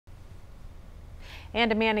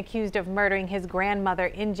And a man accused of murdering his grandmother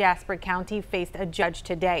in Jasper County faced a judge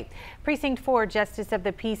today. Precinct 4 Justice of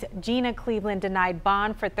the Peace Gina Cleveland denied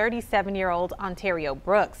bond for 37-year-old Ontario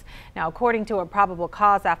Brooks. Now, according to a probable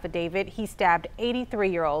cause affidavit, he stabbed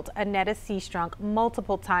 83-year-old Annetta Seastrunk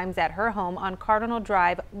multiple times at her home on Cardinal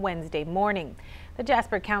Drive Wednesday morning. The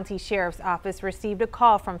Jasper County Sheriff's Office received a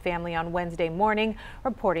call from family on Wednesday morning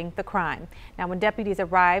reporting the crime. Now, when deputies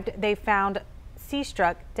arrived, they found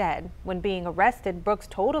Seastrunk dead. When being arrested, Brooks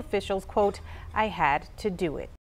told officials, quote, "I had to do it."